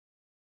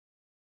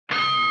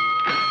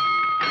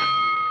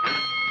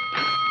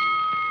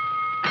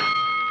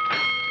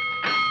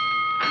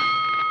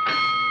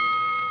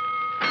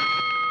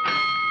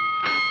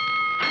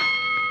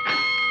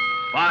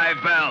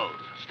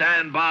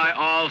Stand by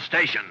all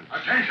stations.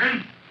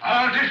 Attention,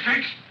 all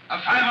districts. A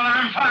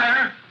 5-alarm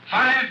fire.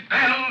 5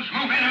 bells.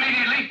 Move in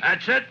immediately.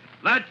 That's it.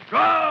 Let's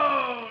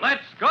go!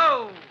 Let's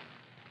go!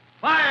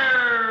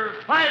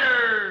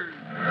 Firefighters!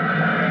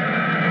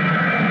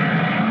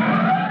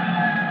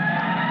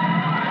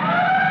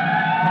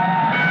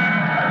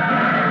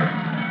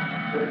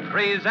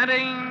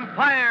 Presenting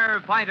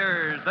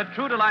Firefighters, the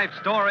true-to-life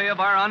story of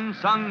our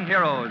unsung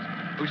heroes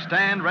who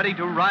stand ready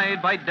to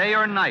ride by day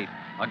or night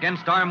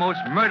against our most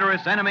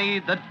murderous enemy,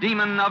 the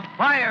demon of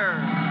fire.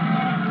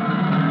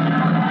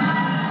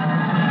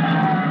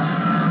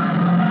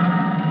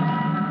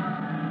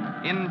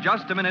 In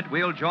just a minute,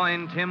 we'll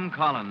join Tim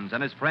Collins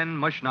and his friend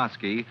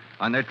Mushnosky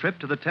on their trip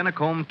to the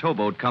Tennacombe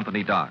Towboat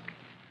Company dock.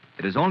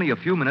 It is only a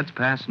few minutes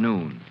past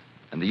noon,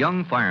 and the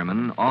young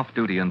fireman, off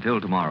duty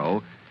until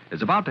tomorrow,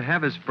 is about to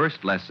have his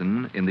first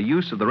lesson in the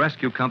use of the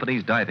rescue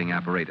company's diving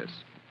apparatus.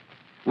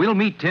 We'll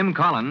meet Tim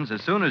Collins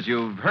as soon as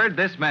you've heard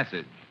this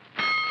message.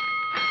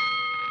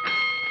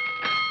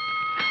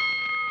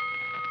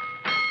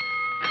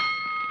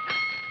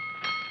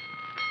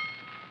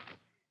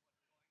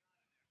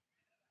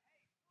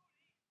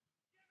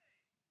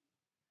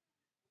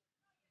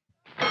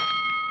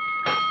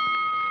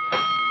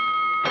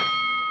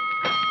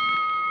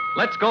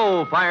 Let's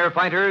go,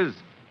 firefighters.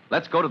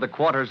 Let's go to the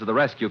quarters of the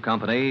rescue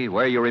company,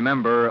 where you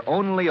remember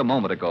only a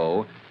moment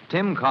ago,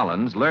 Tim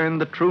Collins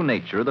learned the true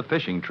nature of the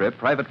fishing trip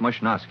Private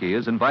Mushnosky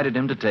has invited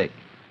him to take.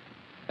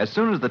 As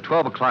soon as the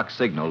 12 o'clock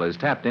signal is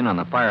tapped in on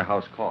the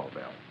firehouse call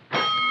bell.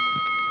 12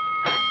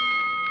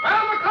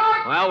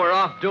 o'clock. Well, we're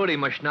off duty,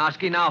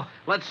 Mushnosky. Now,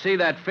 let's see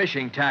that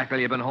fishing tackle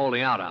you've been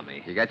holding out on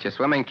me. You got your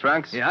swimming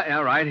trunks? Yeah,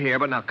 right here.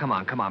 But now, come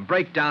on.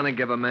 Break down and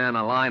give a man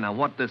a line on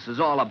what this is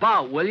all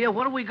about, will you?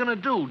 What are we going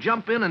to do?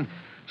 Jump in and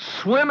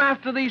swim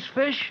after these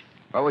fish?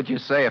 What would you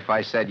say if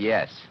I said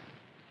yes?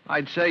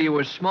 I'd say you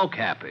were smoke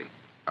happy.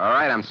 All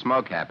right, I'm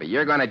smoke happy.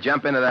 You're going to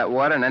jump into that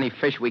water, and any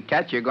fish we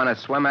catch, you're going to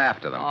swim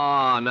after them.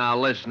 Oh, now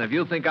listen, if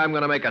you think I'm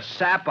going to make a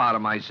sap out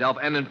of myself,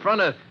 and in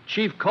front of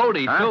Chief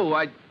Cody,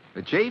 too,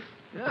 The chief?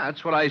 Yeah,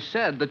 that's what I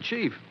said, the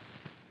chief.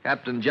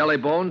 Captain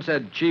Jellybone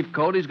said Chief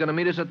Cody's going to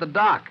meet us at the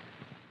dock.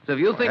 So if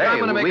you think I'm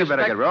going to make we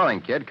better get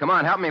rolling, kid. Come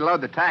on, help me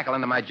load the tackle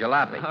into my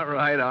jalopy. All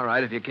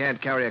right, if you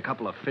can't carry a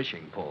couple of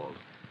fishing poles.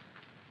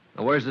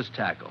 Now, where's this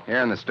tackle?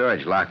 Here in the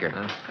storage locker.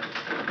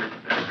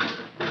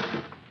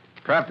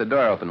 Prop the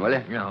door open, will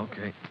you? Yeah,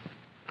 okay.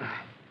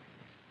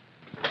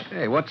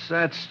 Hey, what's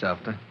that stuff?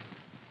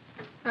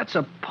 That's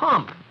a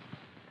pump.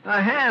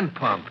 A hand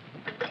pump.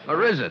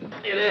 Or is it?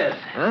 It is.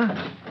 Huh?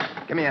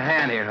 Give me a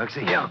hand here,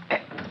 Hooksy. Yeah.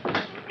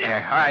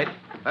 There, all right.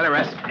 Let it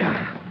rest.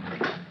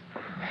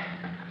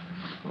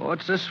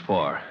 What's this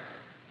for?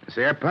 This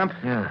air pump?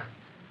 Yeah.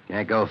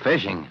 Can't go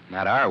fishing,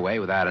 not our way,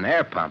 without an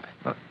air pump.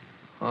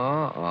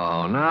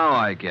 Oh, now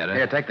I get it.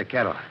 Here, take the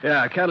kettle.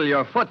 Yeah, kettle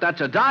your foot.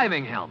 That's a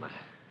diving helmet.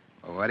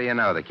 Well, what do you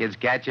know? The kid's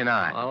catching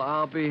on. Well,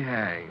 I'll be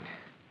hanged.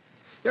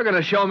 You're going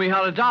to show me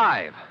how to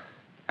dive.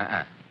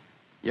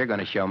 You're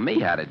going to show me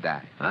how to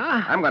dive.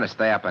 Huh? I'm going to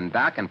stay up on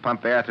dock and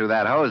pump air through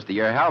that hose to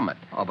your helmet.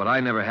 Oh, but I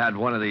never had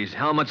one of these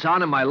helmets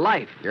on in my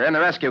life. You're in the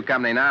rescue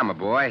company now, my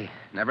boy.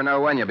 Never know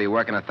when you'll be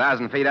working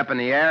 1,000 feet up in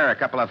the air or a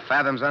couple of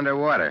fathoms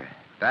underwater.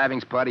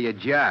 Diving's part of your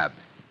job.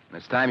 And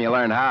it's time you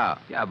learned how.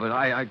 Yeah, but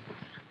I...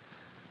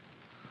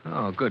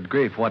 Oh, good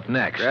grief, what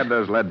next? Grab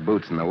those lead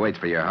boots and the weights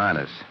for your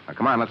harness. Now,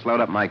 come on, let's load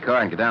up my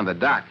car and get down to the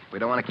dock. We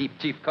don't want to keep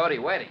Chief Cody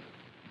waiting.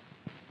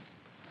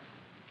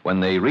 When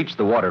they reach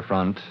the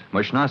waterfront,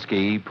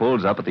 Mushnosky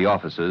pulls up at the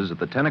offices of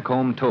the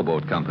Tennacombe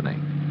Towboat Company.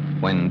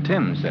 When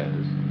Tim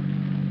says,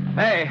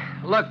 Hey,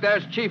 look,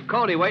 there's Chief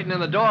Cody waiting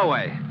in the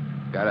doorway.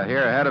 Got a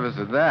here ahead of us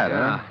at that,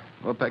 Yeah. huh?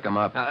 We'll pick him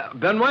up.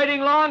 Been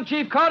waiting long,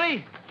 Chief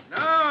Cody? No,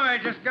 I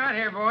just got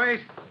here,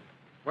 boys.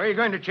 Where are you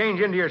going to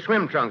change into your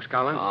swim trunks,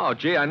 Collins? Oh,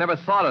 gee, I never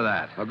thought of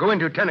that. Well, go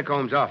into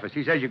Tennacombe's office.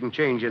 He says you can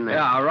change in there.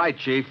 Yeah, all right,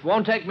 Chief.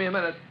 Won't take me a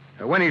minute.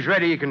 When he's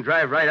ready, you can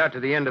drive right out to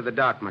the end of the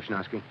dock,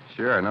 Mushnosky.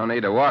 Sure, no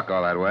need to walk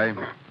all that way.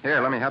 Here,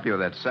 let me help you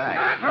with that sack.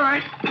 That's all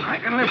right. I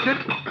can lift it.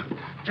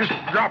 Just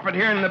drop it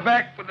here in the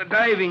back with the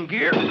diving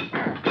gear.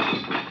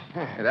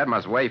 Hey, that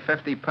must weigh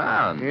 50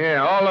 pounds.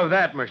 Yeah, all of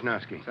that,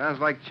 Mushnosky. Sounds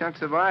like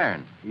chunks of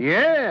iron.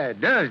 Yeah, it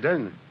does,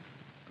 doesn't it?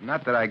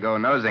 Not that I go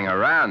nosing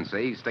around,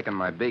 see, sticking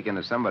my beak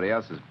into somebody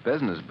else's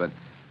business, but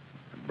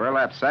a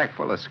burlap sack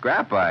full of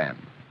scrap iron.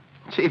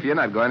 Chief, you're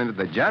not going into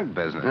the junk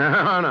business.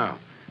 No.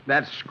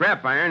 That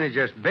scrap iron is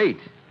just bait.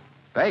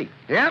 Bait?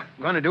 Yep,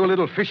 going to do a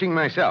little fishing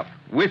myself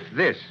with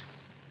this.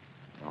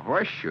 A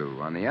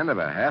horseshoe on the end of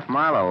a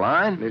half-mile of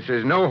line? This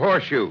is no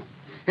horseshoe.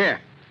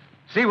 Here,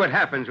 see what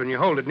happens when you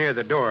hold it near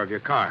the door of your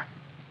car.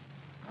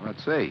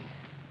 Let's see.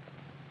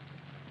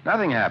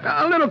 Nothing happened.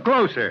 A little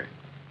closer.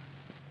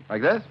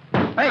 Like this?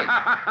 Hey!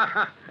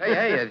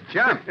 hey, you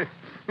jumped.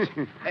 Hey,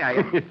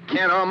 I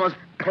can't almost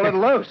pull it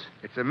loose.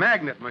 It's a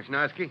magnet,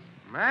 Mushnosky.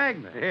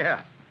 Magnet?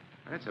 Yeah.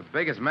 That's the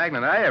biggest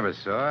magnet I ever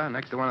saw,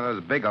 next to one of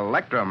those big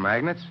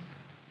electromagnets.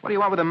 What do you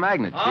want with a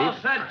magnet, Chief? All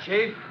set,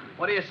 Chief.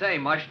 What do you say,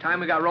 Mush?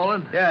 Time we got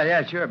rolling?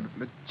 Yeah, sure.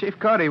 But, Chief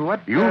Cody,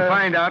 what... You'll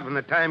find out when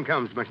the time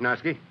comes,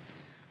 Mushnosky.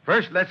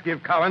 First, let's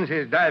give Collins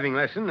his diving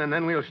lesson, and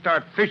then we'll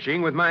start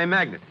fishing with my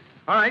magnet.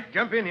 All right,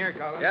 jump in here,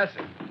 Collins. Yes,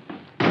 sir.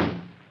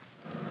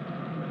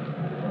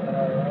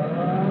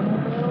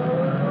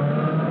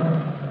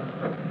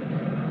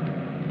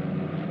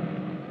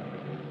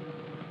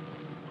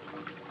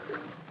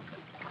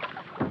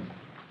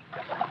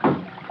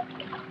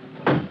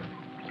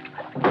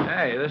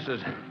 Hey, this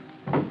is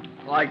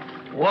like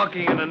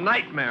walking in a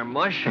nightmare,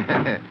 Mush.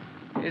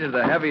 These are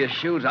the heaviest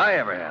shoes I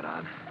ever had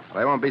on. Well,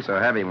 they won't be so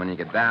heavy when you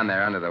get down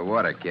there under the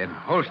water, kid.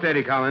 Hold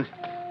steady, Collins.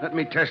 Let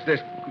me test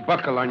this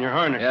buckle on your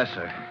harness. Yes,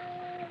 sir.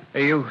 Are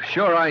you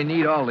sure I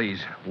need all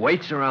these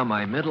weights around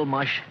my middle,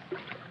 Mush?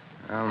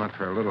 Well, not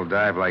for a little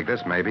dive like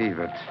this, maybe,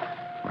 but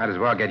might as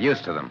well get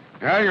used to them.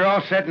 Well, you're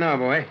all set now,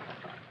 boy.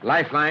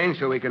 Lifeline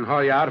so we can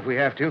haul you out if we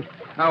have to.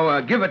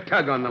 Now, give a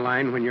tug on the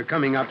line when you're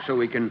coming up so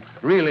we can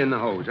reel in the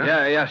hose, huh?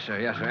 Yeah, yes, sir.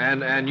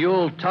 And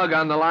you'll tug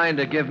on the line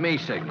to give me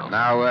signals.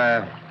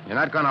 Now, you're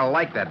not going to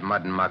like that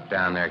mud and muck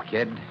down there,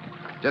 kid.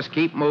 Just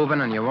keep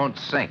moving and you won't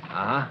sink.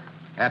 Uh-huh.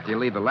 After you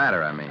leave the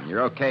ladder, I mean.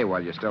 You're okay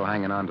while you're still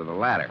hanging on to the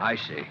ladder. I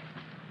see.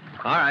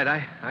 All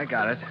right, I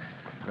got it.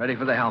 Ready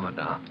for the helmet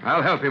now.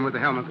 I'll help him with the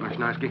helmet,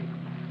 Wisnowski.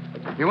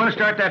 You want to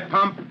start that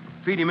pump?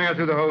 Feed him air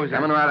through the hose.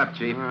 Coming right up,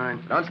 Chief. All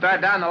right. Don't start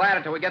down the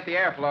ladder till we get the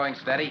air flowing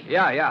steady.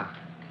 Yeah.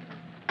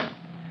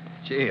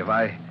 Gee, if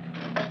I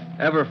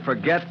ever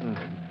forget and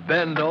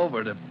bend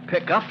over to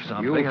pick up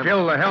something... You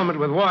fill the helmet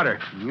with water.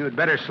 You'd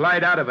better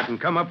slide out of it and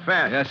come up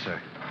fast. Yes,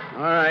 sir.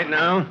 All right,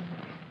 now.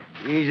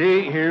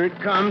 Easy. Here it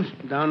comes.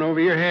 Down over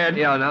your head.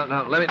 Yeah,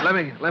 now,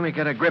 let me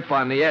get a grip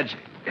on the edge.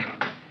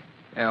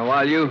 Yeah,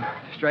 while you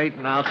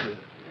straighten out the...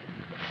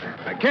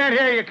 I can't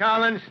hear you,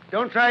 Collins.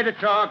 Don't try to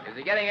talk. Is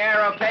he getting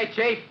air okay,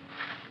 Chief?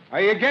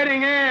 Are you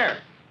getting air?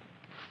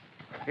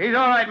 He's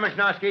all right,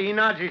 Wisnowski. He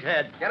nods his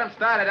head. Get him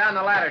started on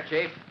the ladder,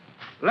 Chief.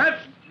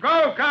 Let's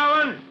go,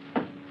 Collins.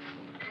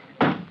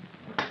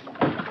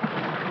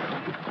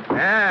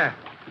 Yeah.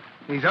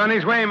 He's on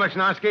his way,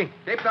 Wisnowski.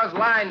 Keep those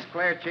lines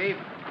clear, Chief.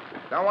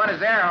 Don't want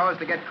his air hose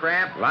to get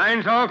cramped.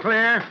 Line's all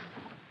clear.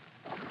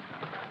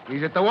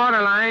 He's at the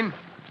water line.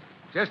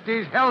 Just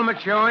his helmet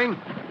showing.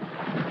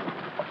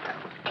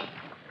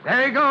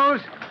 There he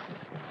goes.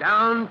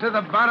 Down to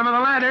the bottom of the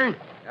ladder.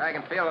 I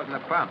can feel it in the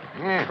pump.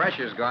 Yeah.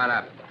 Pressure's gone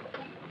up.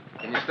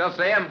 Can you still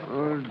see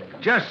him?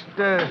 Just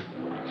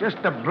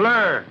a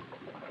blur.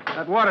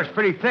 That water's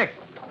pretty thick.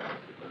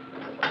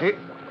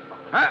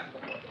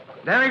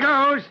 There he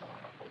goes.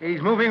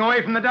 He's moving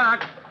away from the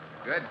dock.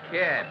 Good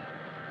kid.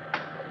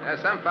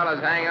 Some fellas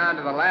hang on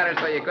to the ladder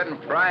so you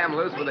couldn't pry him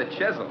loose with a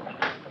chisel.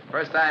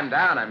 First time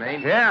down, I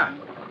mean. Yeah.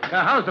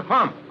 How's the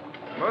pump?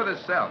 Smooth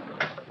as silk.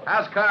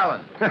 How's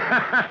Carlin?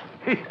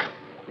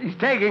 He's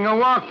taking a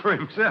walk for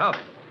himself.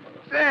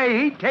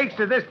 Say, he takes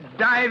to this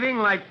diving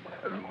like...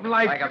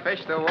 Like a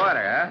fish to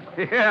water,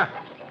 huh? Yeah.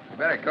 You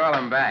better call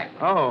him back.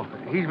 Oh,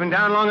 he's been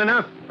down long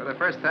enough? For the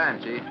first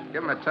time, Chief.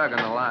 Give him a tug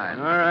on the line.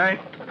 All right.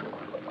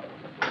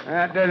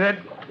 That does it.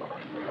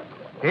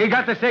 He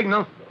got the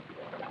signal.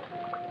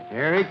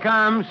 Here he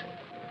comes.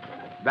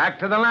 Back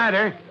to the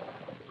ladder.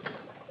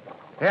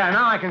 Yeah,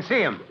 now I can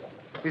see him.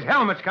 His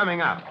helmet's coming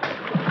up.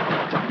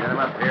 Get him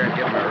up here and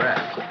give him a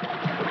rest.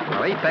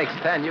 Well, he takes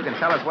 10. You can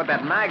tell us what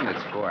that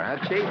magnet's for, huh,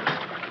 Chief?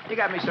 You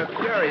got me so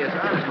curious,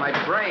 honest, my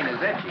brain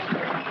is itchy.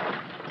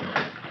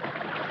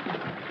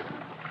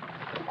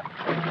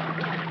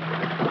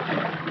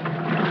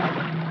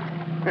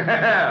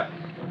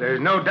 There's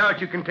no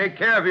doubt you can take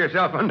care of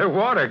yourself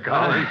underwater,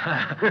 Collins.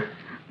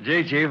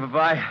 Gee, Chief, if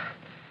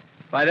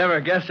I'd ever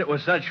guessed it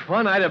was such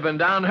fun, I'd have been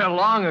down there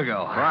long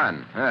ago.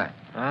 Fun, huh?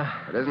 Huh?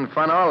 It isn't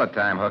fun all the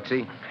time,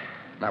 Hooksy.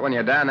 Not when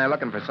you're down there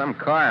looking for some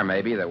car,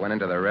 maybe, that went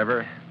into the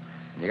river.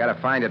 You got to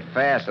find it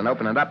fast and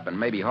open it up and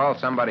maybe haul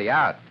somebody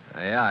out.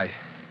 Yeah,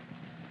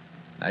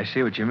 I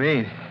see what you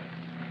mean.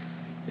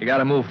 You got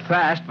to move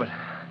fast, but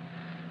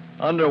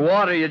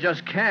underwater you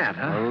just can't,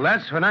 huh? Well,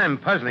 that's what I'm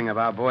puzzling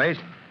about, boys.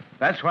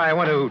 That's why I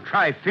want to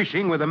try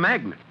fishing with a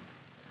magnet.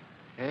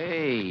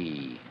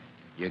 Hey,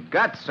 you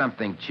got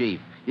something, Chief.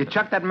 You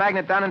chucked that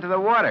magnet down into the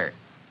water.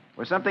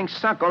 Where something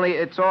sunk, only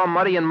it's all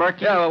muddy and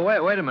murky. Yeah,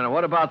 well, wait a minute.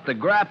 What about the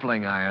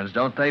grappling irons?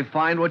 Don't they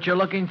find what you're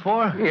looking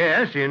for?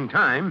 Yes, in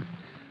time.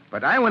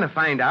 But I want to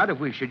find out if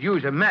we should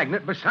use a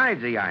magnet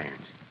besides the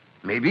irons.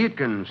 Maybe it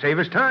can save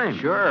us time.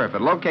 Sure, if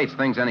it locates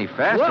things any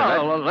faster.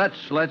 Well,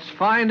 let's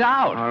find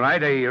out. All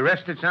right, are you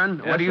rested, son?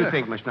 Yes, what do you sir.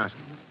 think, Miss Nosky?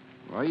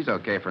 Well, he's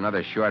okay for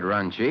another short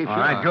run, Chief. All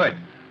right, good.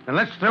 Then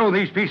let's throw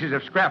these pieces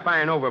of scrap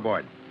iron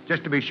overboard,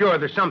 just to be sure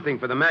there's something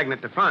for the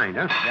magnet to find,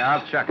 huh? Yeah,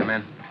 I'll chuck him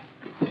in.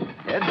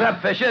 Heads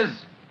up,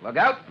 fishes. Look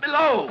out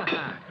below.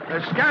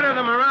 Scatter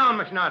them around,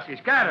 Miss Nosky.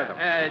 Scatter them.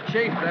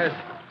 Chief, there's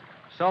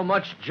so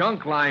much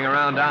junk lying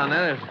around down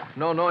there. There's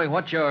no knowing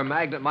what your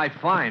magnet might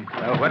find.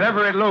 Well,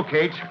 whatever it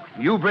locates,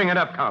 you bring it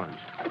up, Collins.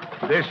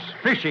 This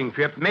fishing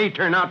trip may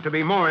turn out to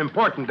be more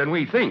important than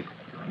we think.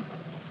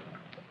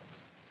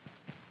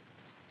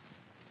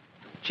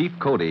 Chief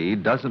Cody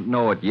doesn't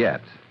know it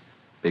yet,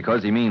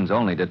 because he means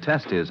only to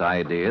test his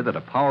idea that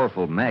a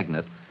powerful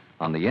magnet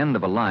on the end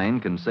of a line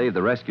can save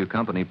the rescue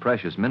company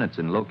precious minutes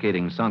in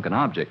locating sunken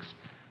objects.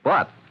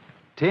 But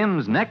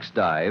Tim's next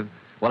dive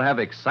will have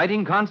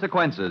exciting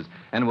consequences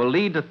and will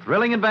lead to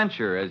thrilling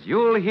adventure, as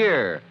you'll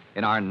hear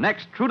in our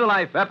next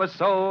true-to-life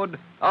episode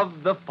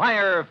of The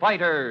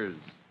Firefighters.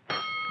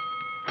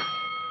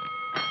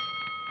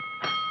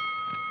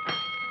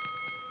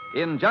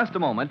 In just a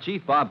moment,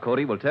 Chief Bob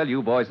Cody will tell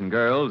you, boys and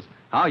girls,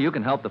 how you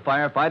can help the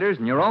firefighters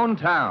in your own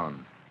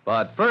town.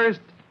 But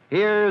first,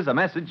 here's a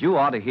message you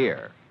ought to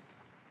hear.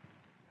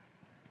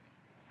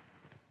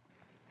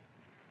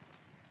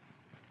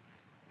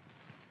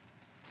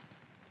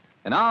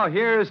 And now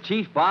here's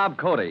Chief Bob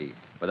Cody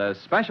with a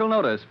special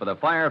notice for the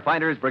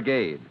Firefighters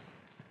Brigade.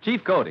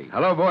 Chief Cody.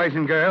 Hello, boys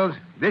and girls.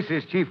 This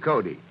is Chief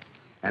Cody,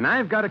 and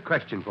I've got a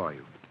question for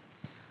you.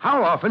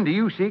 How often do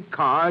you see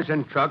cars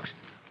and trucks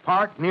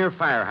parked near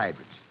fire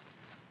hydrants?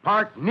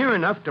 Parked near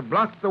enough to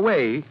block the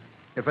way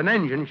if an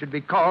engine should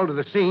be called to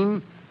the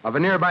scene of a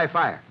nearby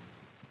fire.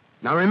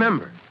 Now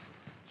remember,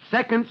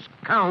 seconds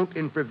count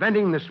in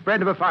preventing the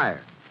spread of a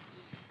fire.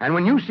 And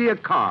when you see a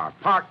car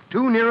parked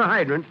too near a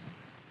hydrant,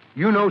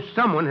 you know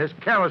someone has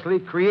carelessly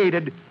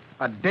created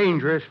a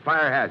dangerous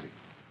fire hazard.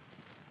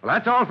 Well,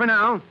 that's all for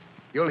now.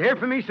 You'll hear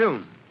from me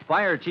soon.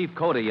 Fire Chief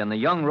Cody and the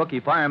young rookie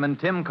fireman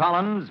Tim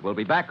Collins will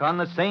be back on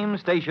the same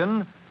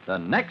station the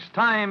next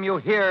time you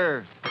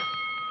hear.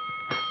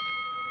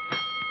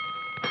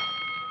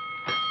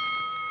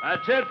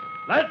 That's it.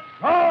 Let's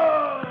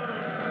go!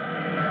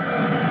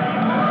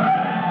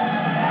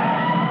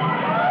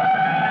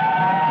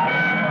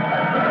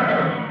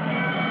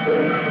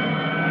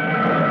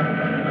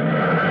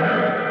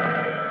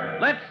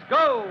 Let's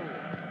go!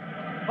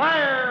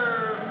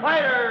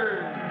 Firefighters!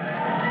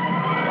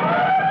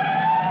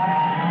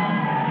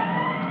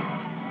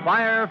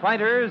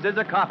 Firefighters is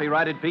a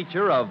copyrighted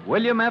feature of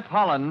William F.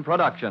 Holland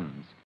Productions.